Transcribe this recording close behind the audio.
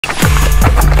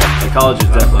college is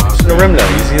definitely. The rim though,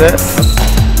 you see that?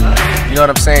 You know what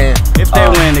I'm saying? If they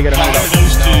win, they get $100.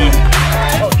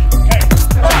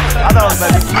 I thought it was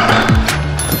better.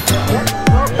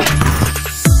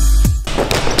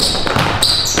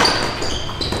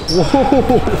 Whoa!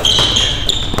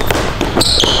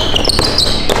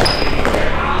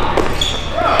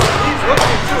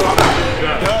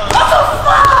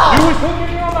 You was hooking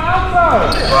me on the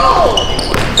outside!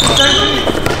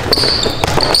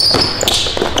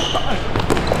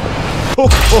 Ho,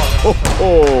 ho, ho,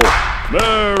 ho.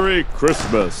 Merry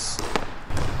Christmas.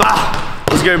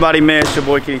 What's good, everybody, man? It's your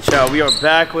boy Kenny Chao. We are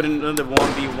back with another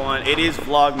 1v1. It is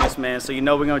Vlogmas, man, so you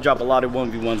know we're gonna drop a lot of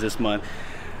 1v1s this month.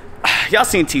 Y'all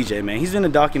seen TJ, man? He's in a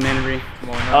documentary.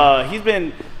 He's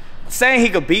been saying he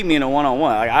could beat me in a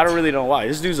one-on-one. Like, I don't really know why.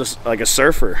 This dude's like a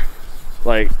surfer.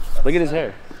 Like, look at his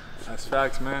hair. That's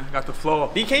facts, man. Got the flow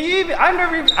up. Can you even? I've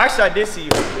never even. Actually, I did see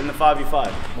you in the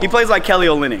 5v5. He plays like Kelly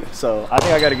Olynyk, so I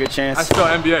think I got a good chance. That's still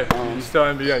NBA. He's still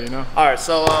NBA, you know. All right,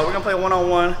 so we're gonna play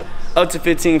one-on-one, up to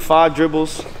 15, 5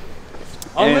 dribbles.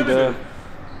 Unlimited.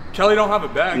 Kelly don't have a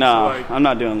bag. Nah, so like, I'm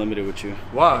not doing limited with you.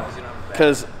 why?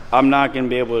 Because I'm not gonna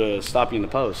be able to stop you in the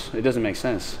post. It doesn't make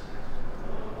sense.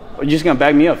 You're just gonna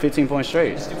back me up 15 points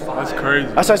straight. That's crazy.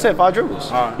 That's what I said, 5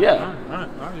 dribbles. All right. Yeah. All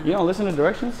right. You don't listen to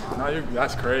directions? No,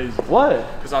 that's crazy. What?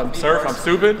 Because I'm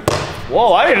stupid.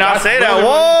 Whoa, I did not say that.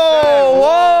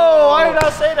 Whoa, I did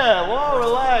not say that. Whoa,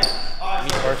 relax. All right,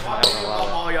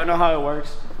 oh, y'all know how it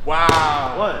works.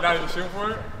 Wow. What? You're not even shooting for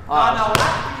it? No,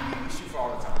 you shoot for all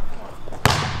the time. Come on.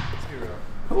 Let's be real.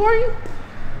 Who are you?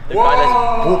 The guy that's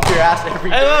whoop your ass every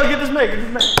day. Hey, look, get this man, get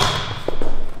this man.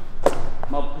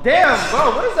 Damn,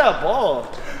 bro, what is that ball?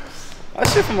 That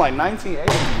shit from like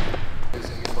 1980.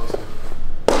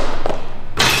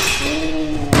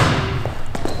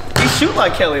 He shoot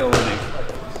like Kelly Olynyk.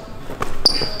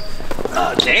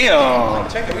 Oh, damn.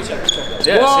 Check it, check it.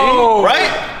 Yeah, Whoa. see?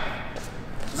 Right?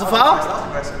 Is it a foul? That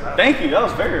was aggressive. Thank you, that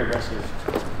was very aggressive.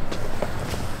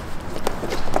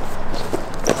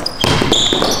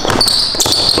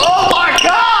 Oh my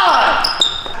God!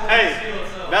 Hey,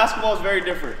 basketball is very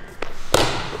different.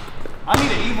 I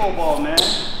need an Evo ball, man.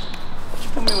 What you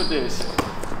put me with this?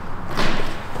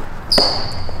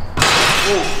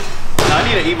 Ooh. No, I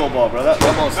need an Evo ball, bro. That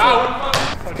ball's sick.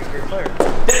 Fucking great player.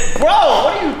 Bro,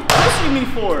 what are you pushing me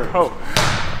for? Oh.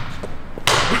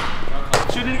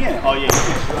 Shoot it again. Oh, yeah, you can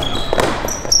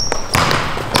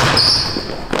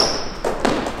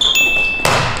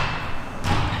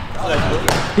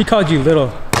shoot. He called you little.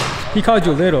 He called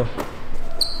you little.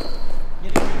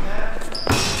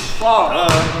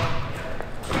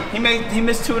 He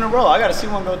missed 2 in a row. I gotta see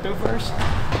one go through first.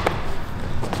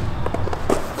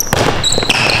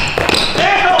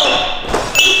 Damn!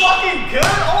 You fucking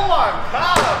good? Oh my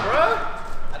God,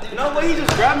 bro. No way he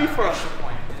just grabbed me for a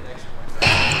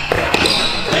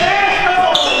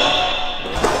Damn!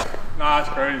 Nah, that's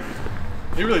crazy.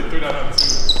 He really threw that up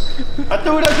too. I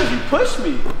threw it up because you pushed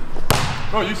me.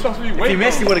 Bro, you supposed to be waiting. If he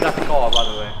missed, he would have got the call, by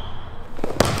the way.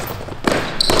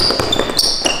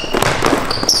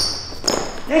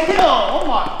 Damn! Oh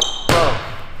my. Bro.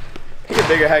 He a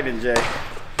bigger hack than Jay.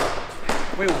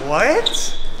 Wait,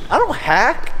 what? I don't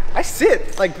hack. I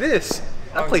sit like this.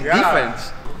 I play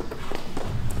defense.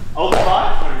 Oh, the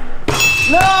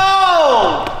 5?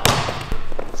 No!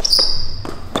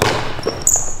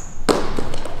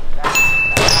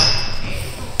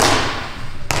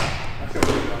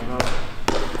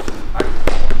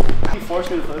 He forced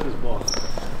me to play this ball.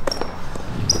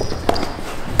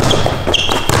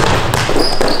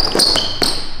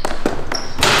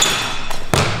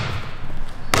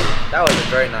 That was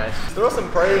very nice. Throw some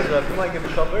praise up. You might give a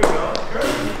couple. There you go.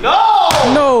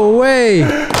 No! No way!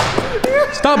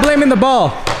 Stop blaming the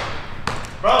ball.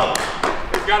 Bro.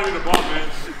 It's gotta be the ball, man.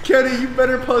 Kenny, you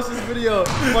better post this video.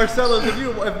 Marcellus,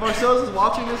 if Marcellus is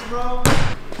watching this, bro.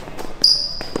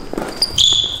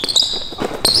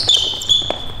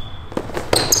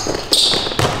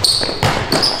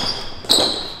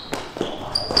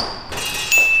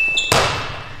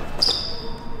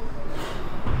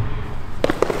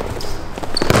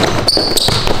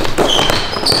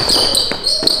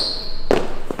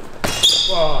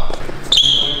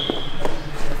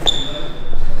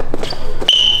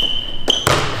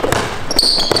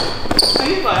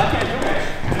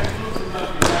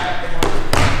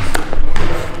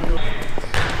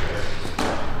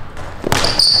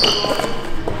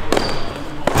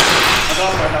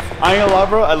 I ain't gonna lie,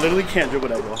 bro. I literally can't dribble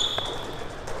that ball.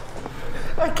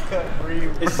 I can't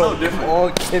breathe. It's so different.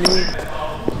 Oh, Kenny.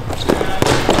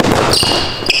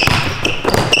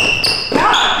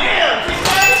 God damn,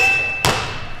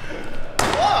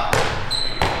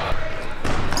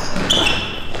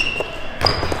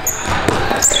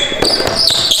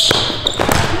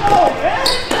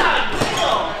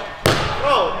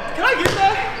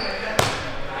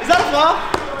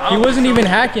 wasn't even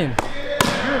hacking. You're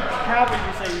happy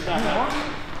to say he's not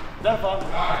hacking. Is that fun?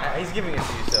 He's giving it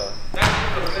to you, so.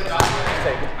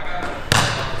 Take it.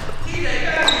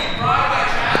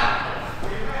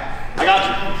 I got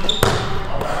you.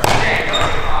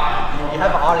 You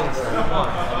have an audience, come on,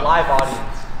 a live audience.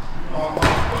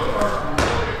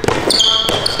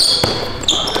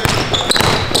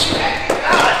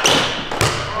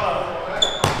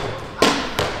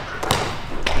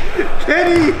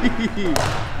 Kenny!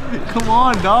 Come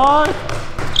on, dog.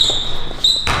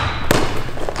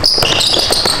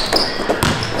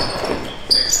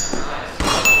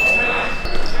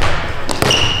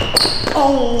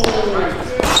 Oh!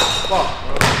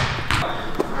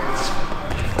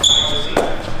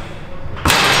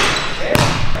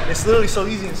 It's literally so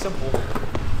easy and simple.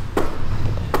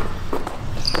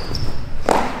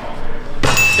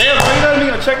 Damn, so you don't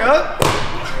need to check up?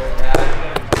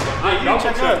 I double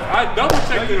checked. I double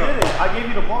checked No, you it. didn't. I gave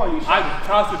you the ball. You shot I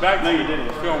tossed it back to you. No, you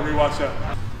didn't. Film, rewatch that.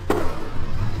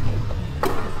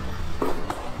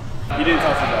 You didn't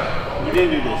toss it back. You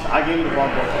didn't do this. I gave you the ball. I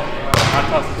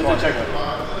tossed it This is a twice. check up.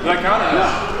 Did I count it? No,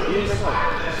 you didn't check up.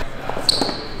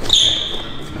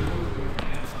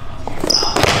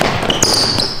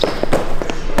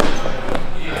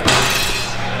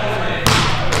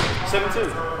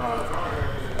 7-2.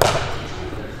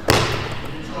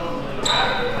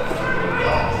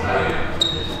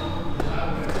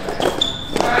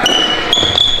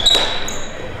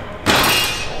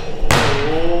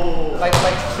 Like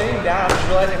sitting down, just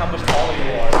realizing how much taller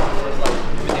you are. It's like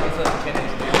moving down to like 10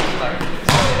 inches, dude. It's like,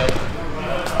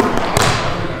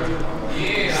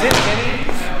 sit, Kenny.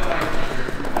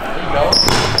 There you go.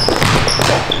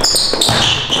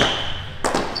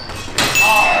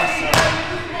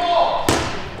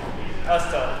 That's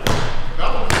tough.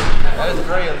 That is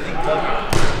very elite W.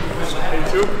 Hey,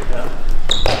 2? Yeah.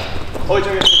 Oh,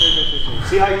 check it.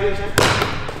 See how you did check?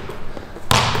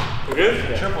 We good?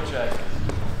 Yeah. Triple check.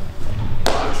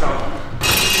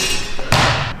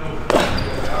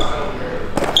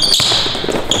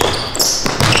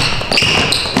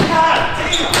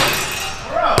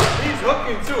 He's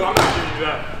hooking too. I'm not giving you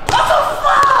that. What the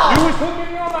fuck? You was hooking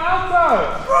me on the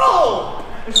outside. Bro!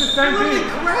 It's the same You're really thing.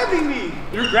 grabbing me.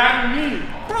 You're grabbing me.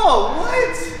 Bro,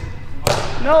 what?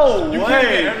 No You way. can't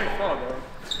get every fall, bro.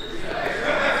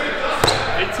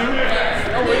 Hey, 2?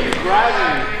 No way you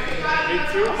grabbing me. Hey,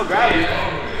 2? I'm gonna grab you.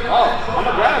 Oh, I'm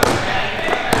gonna grab you.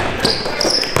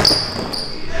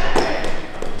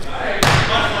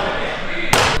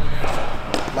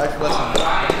 Life lesson.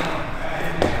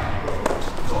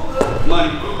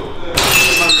 Money.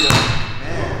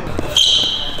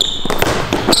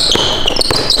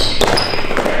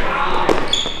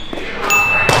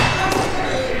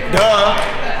 Duh.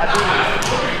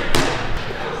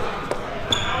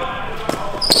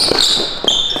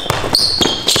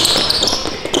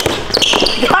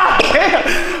 God damn.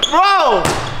 Bro.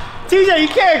 TJ, you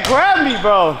can't grab me,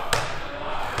 bro.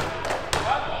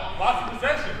 Lost of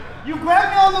possession. You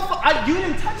grabbed me on the you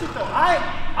didn't touch it though.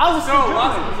 I was still doing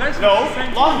lost it. of possession. No, It's the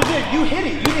same lost possession. You hit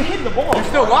it. You didn't hit the ball. You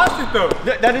still lost it though.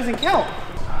 That doesn't count.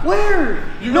 Where?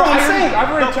 No, I'm saying. I've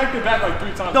already checked it back like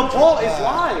 3 times. The ball is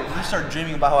live. I start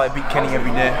dreaming about how I beat Kenny every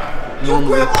day. You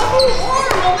grabbed my whole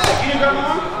arm on that. You didn't grab my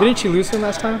arm? Didn't you lose him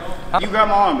last time? You grabbed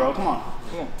my arm, bro. Come on.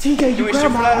 TJ, you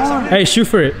grabbed my arm. Hey, shoot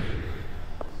for it.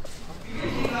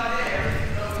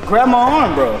 Grab my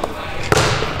arm, bro.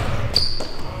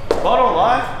 Ball don't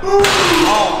lie.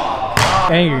 Oh.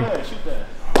 Angry. Yeah, shoot that.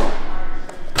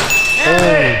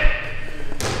 Hey.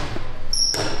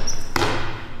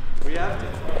 We have to.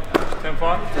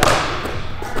 10-5?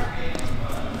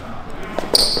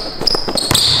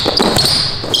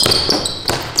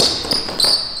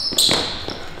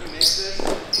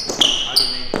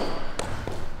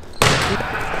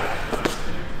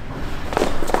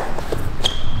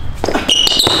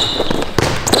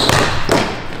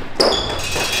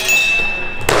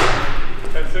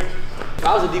 If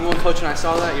I was a D1 coach and I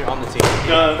saw that, you're on the team.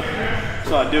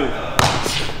 So I do.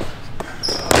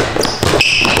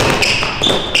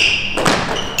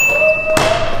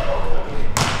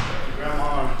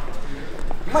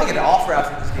 You might get an offer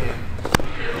after this game.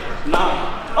 Nah.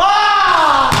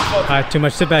 Ah! All right, too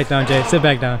much. Sit back down, Jay. Sit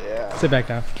back down. Yeah. Sit back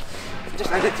down.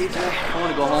 Just end it, TJ. I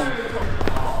want to go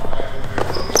home.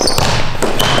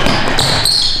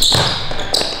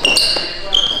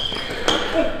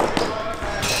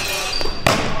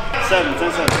 Seven.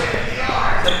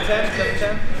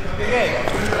 7-10. Good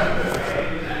game.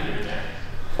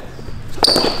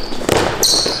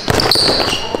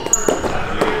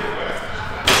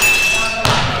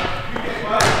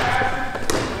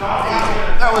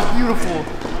 That was beautiful.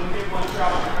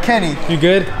 Kenny. You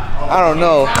good? I don't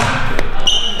know. I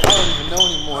don't even know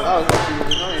anymore. That was actually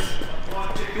really nice.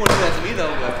 You want to do that to me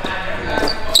though, but.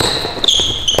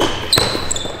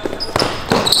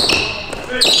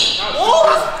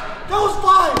 Oh! That was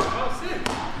 5! That was 6.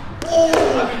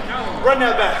 Oh! Run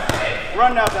that back.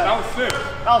 Run that back. That was 6.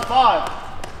 That was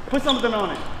 5. Put something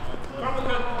on it.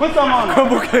 Put some on it.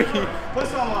 Crumble cookie. Put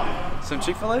some on it. Some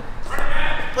Chick-fil-A?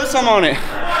 Put some on it.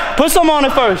 Put some on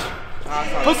it first.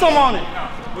 Put some on it.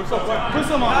 Put some on it.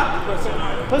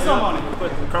 Put some on it.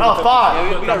 Oh,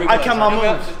 5. I count my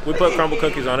moves. We put crumble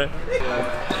cookies on it.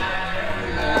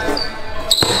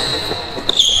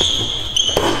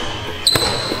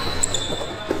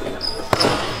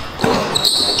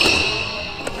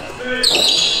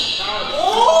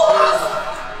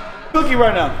 Cookie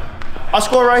right now. I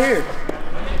score right here.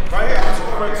 Right here. I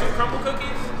score right here. 2 crumble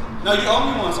cookies? No, you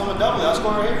owe me one, so I'm gonna double it. I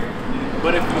score right here.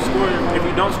 But if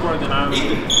you don't score, then I'm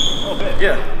even. Oh, bet.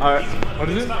 Yeah. All right. What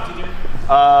is it? You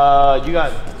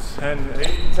got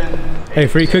 10-8. 10. Hey,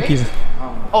 free cookies.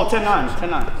 Oh, 10-9.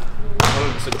 10-9.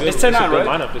 It's 10-9, right?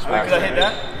 Lineup this week. Because I hit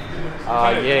that.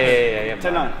 Yeah.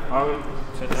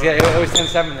 10-9. Yeah, it was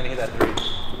 10-7, then he hit that 3.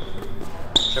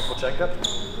 Triple checkup.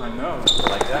 I know. You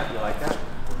like that? You like that?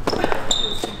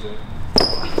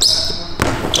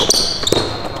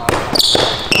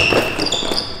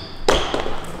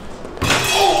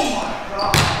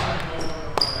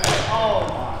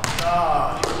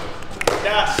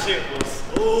 That shit was,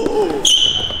 ooh.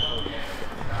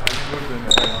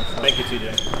 Thank you, TJ.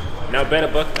 Now bet a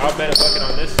bucket. I'll bet a bucket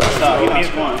on this. No, you're not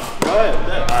scoring. Go ahead.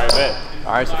 All right, bet.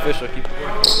 All right, it's official. Keep it.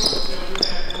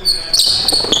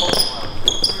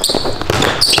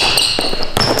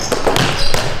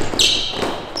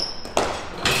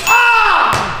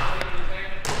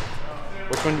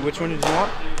 Which one did you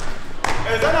want?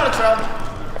 Hey, is that not a travel?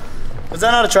 Was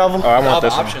that not a travel? Oh, I want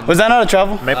this one. Was that not a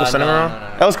travel? Maple cinnamon roll?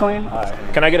 That was clean? All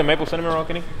right. Can I get a maple cinnamon roll,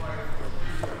 Kenny?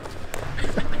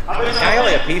 Can I get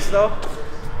like a piece though?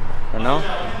 Or no?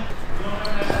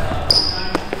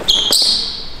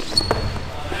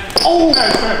 Oh!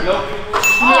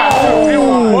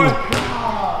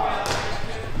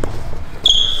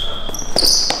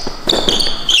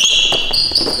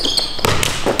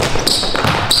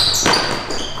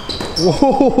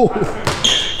 Whoa.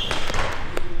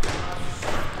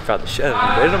 Got the shit. It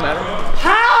don't matter.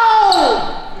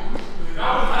 How? No!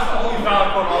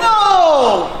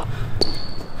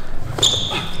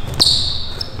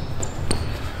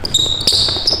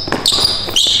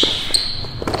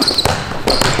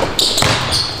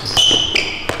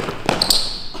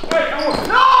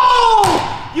 No!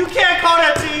 You can't call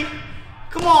that T.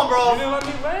 Come on, bro. You didn't let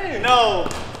me land. No.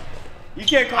 You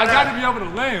can't call I that. got to be able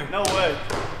to land. No way.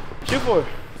 Shoot for it.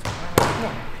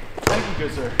 Thank you,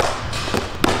 good sir.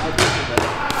 I appreciate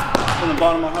that. From the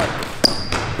bottom of my heart.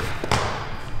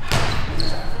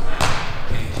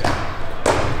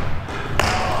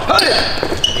 Cut it!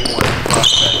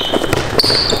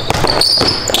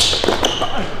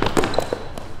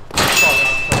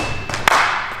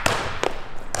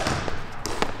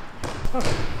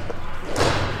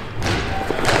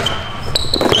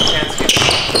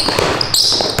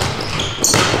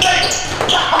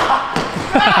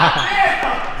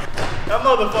 That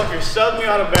motherfucker shoved me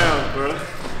out of bounds, bro.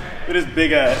 With his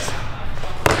big ass.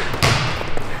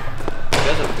 He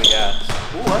does have a big ass.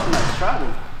 Ooh, that's a nice travel.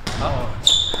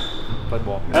 Play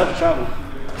ball. That's a travel.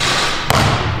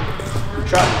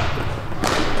 Travel.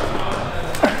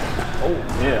 Oh,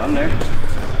 yeah, I'm there.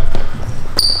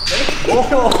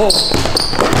 Whoa.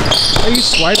 Are you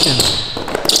swiping?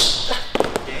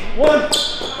 1.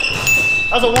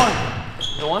 That's a 1.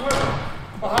 The one?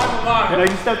 Behind the line. No,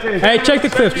 you stepped in. Hey, check the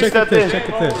clips. You Check the stepped clips. in. Check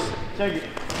the clips. Check it.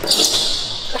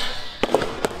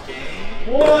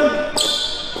 1.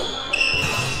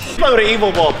 Play with an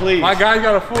evil ball, please. My guy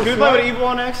got a full Can we play with an evil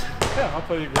ball next? Yeah, I'll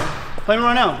play you again. Play me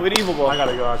right now with evil ball. I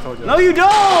gotta go, I told you. No, you don't.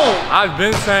 I've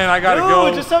been saying I gotta go.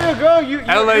 Dude, just tell your girl you.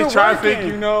 LA you're traffic,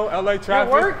 working. you know, LA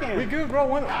traffic. working. We good, bro.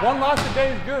 One loss a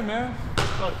day is good, man.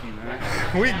 Fuck you, man.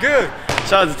 We good.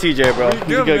 Shout out to TJ, bro. We He's a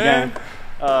good, good man. game.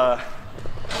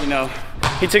 You know,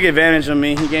 he took advantage of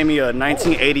me. He gave me a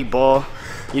 1980 ball.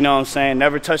 You know what I'm saying?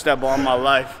 Never touched that ball in my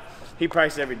life. He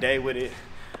practiced every day with it.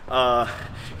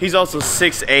 He's also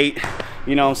 6'8",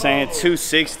 you know what I'm saying,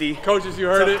 260. Coaches, you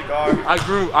heard Tough it. to guard.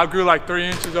 I grew like 3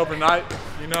 inches overnight,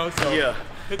 you know, so. Yeah.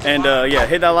 And yeah,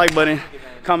 hit that like button.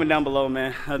 Comment down below,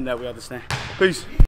 man. Other than that, we understand. Peace.